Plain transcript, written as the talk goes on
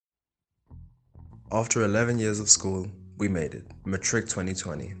After 11 years of school, we made it. Matric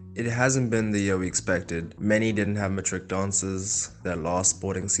 2020. It hasn't been the year we expected. Many didn't have Matric dances, their last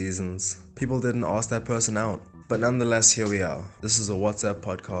sporting seasons. People didn't ask that person out. But nonetheless, here we are. This is a WhatsApp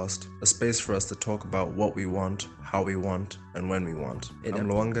podcast, a space for us to talk about what we want, how we want, and when we want. I'm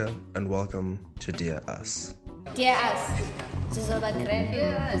Luanga, and welcome to Dear Us. Dear Us, Dear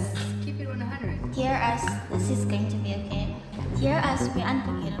Us, keep it 100. Dear Us, this is going to be okay. Dear Us, we're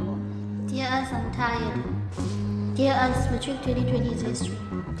unforgettable. Dear Us, I'm tired. Dear Us, Matric 2020 is history.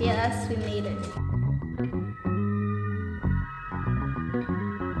 Dear Us, we made it.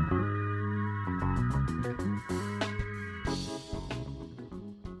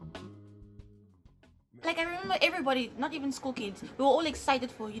 Like, I remember everybody, not even school kids, we were all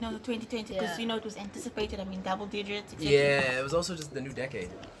excited for, the 2020 because, it was anticipated, double digits, etc. Yeah, it was also just the new decade.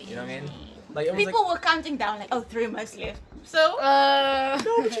 You know what I mean? Like, it was People were counting down, 3 months left. So, no,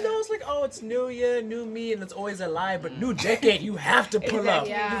 but it's like, it's new year, new me, and it's always a lie. But new decade, you have to pull up.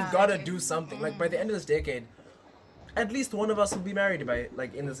 Yeah. You've got to do something. Like, by the end of this decade, at least one of us will be married by,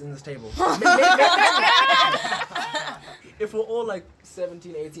 in this table. If we're all,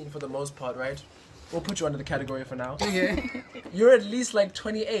 17, 18 for the most part, right? We'll put you under the category for now. Okay. You're at least,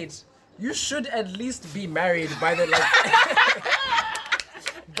 28. You should at least be married by the,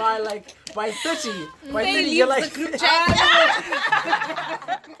 by 30. By 30, you're like...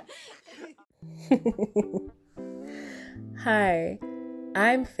 Hi,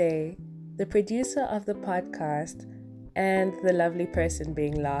 I'm Faye, the producer of the podcast and the lovely person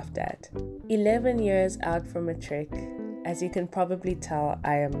being laughed at. 11 years out from Matric, as you can probably tell,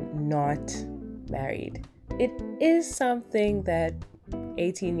 I am not married. It is something that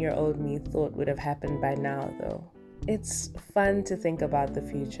 18-year-old me thought would have happened by now, though. It's fun to think about the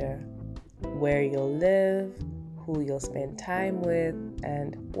future, where you'll live, who you'll spend time with,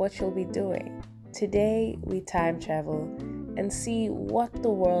 and what you'll be doing. Today, we time travel and see what the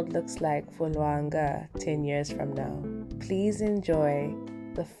world looks like for Luanga 10 years from now. Please enjoy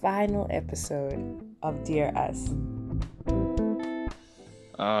the final episode of Dear Us.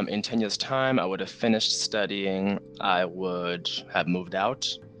 In 10 years' time, I would have finished studying. I would have moved out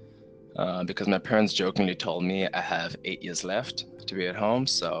because my parents jokingly told me I have 8 years left to be at home,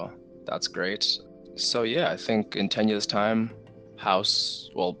 so that's great. So yeah, I think in 10 years' time,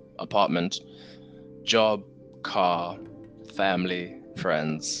 apartment, job, car, family,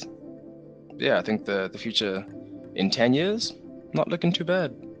 friends. Yeah, I think the future in 10 years, not looking too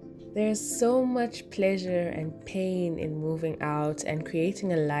bad. There's so much pleasure and pain in moving out and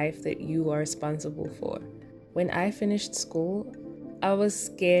creating a life that you are responsible for. When I finished school, I was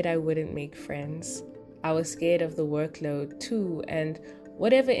scared I wouldn't make friends. I was scared of the workload too, and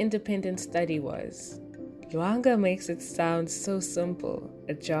whatever independent study was. Luanga makes it sound so simple.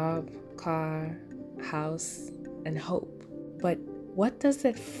 A job, car, house, and hope. But what does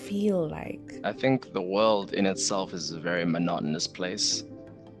that feel like? I think the world in itself is a very monotonous place.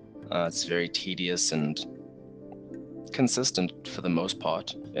 It's very tedious and consistent for the most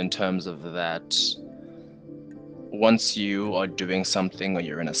part in terms of that once you are doing something or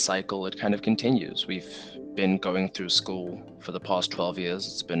you're in a cycle, it kind of continues. We've been going through school for the past 12 years.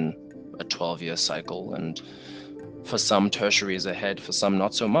 It's been a 12-year cycle, and for some tertiaries ahead, for some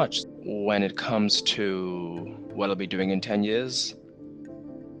not so much. When it comes to what I'll be doing in 10 years,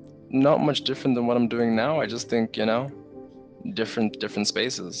 not much different than what I'm doing now. I just think, different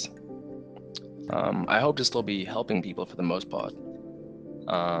spaces. I hope to still be helping people for the most part.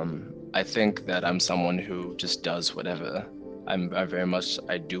 I think that I'm someone who just does whatever. I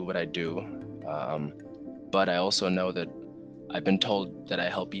do what I do. But I also know that I've been told that I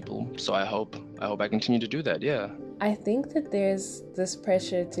help people, so I hope I continue to do that, yeah. I think that there's this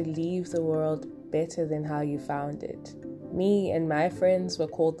pressure to leave the world better than how you found it. Me and my friends were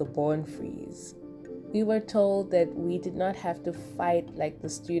called the Born Frees. We were told that we did not have to fight like the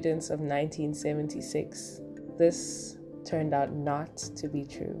students of 1976. This turned out not to be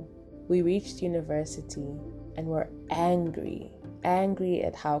true. We reached university and were angry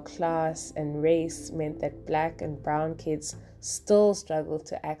at how class and race meant that black and brown kids still struggled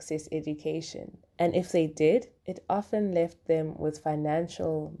to access education. And if they did, it often left them with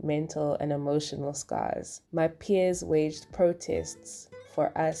financial, mental, and emotional scars. My peers waged protests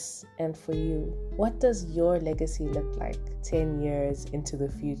for us and for you. What does your legacy look like 10 years into the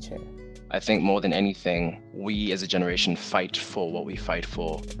future? I think more than anything, we as a generation fight for what we fight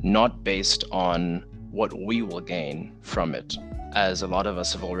for, not based on what we will gain from it, as a lot of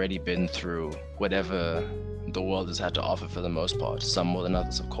us have already been through whatever the world has had to offer for the most part, some more than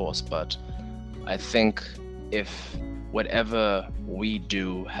others, of course. But I think if whatever we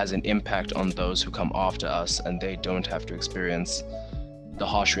do has an impact on those who come after us, and they don't have to experience the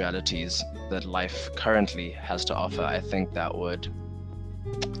harsh realities that life currently has to offer. I think that would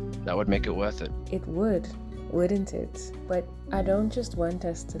make it worth it. It would, wouldn't it? But I don't just want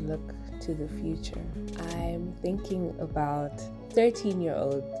us to look to the future. I'm thinking about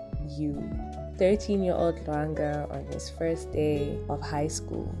 13-year-old you, 13-year-old Lwanga on his first day of high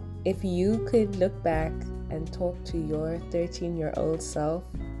school. If you could look back and talk to your 13-year-old self,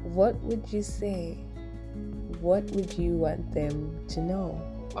 what would you say? What would you want them to know?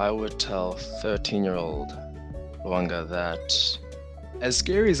 I would tell 13-year-old Lwanga that as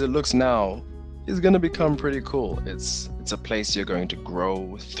scary as it looks now, it's going to become pretty cool. It's a place you're going to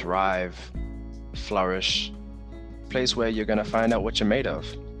grow, thrive, flourish. A place where you're going to find out what you're made of.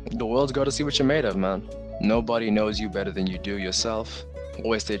 The world's got to see what you're made of, man. Nobody knows you better than you do yourself.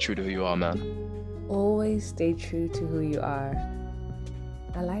 Always stay true to who you are, man. Always stay true to who you are.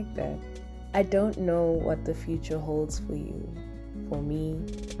 I like that. I don't know what the future holds for you, for me,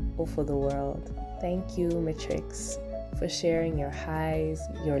 or for the world. Thank you, Matrix, for sharing your highs,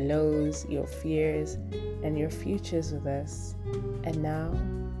 your lows, your fears, and your futures with us. And now,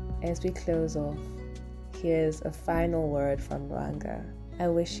 as we close off, here's a final word from Lwanga. I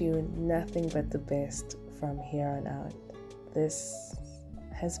wish you nothing but the best from here on out. This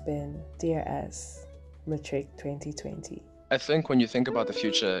has been Dear Us, Matric 2020. I think when you think about the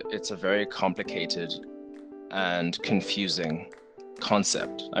future, it's a very complicated and confusing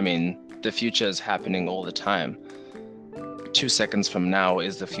concept. I mean, the future is happening all the time. 2 seconds from now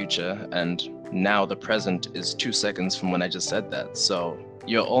is the future, and now the present is 2 seconds from when I just said that. So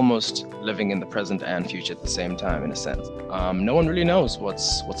you're almost living in the present and future at the same time, in a sense. No one really knows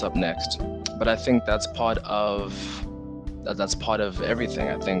what's up next, but I think that's part of everything.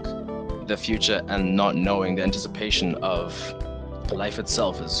 I think the future and not knowing, the anticipation of life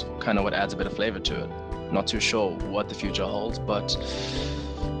itself is kind of what adds a bit of flavor to it. Not too sure what the future holds, but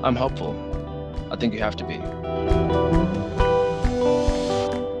I'm hopeful. I think you have to be.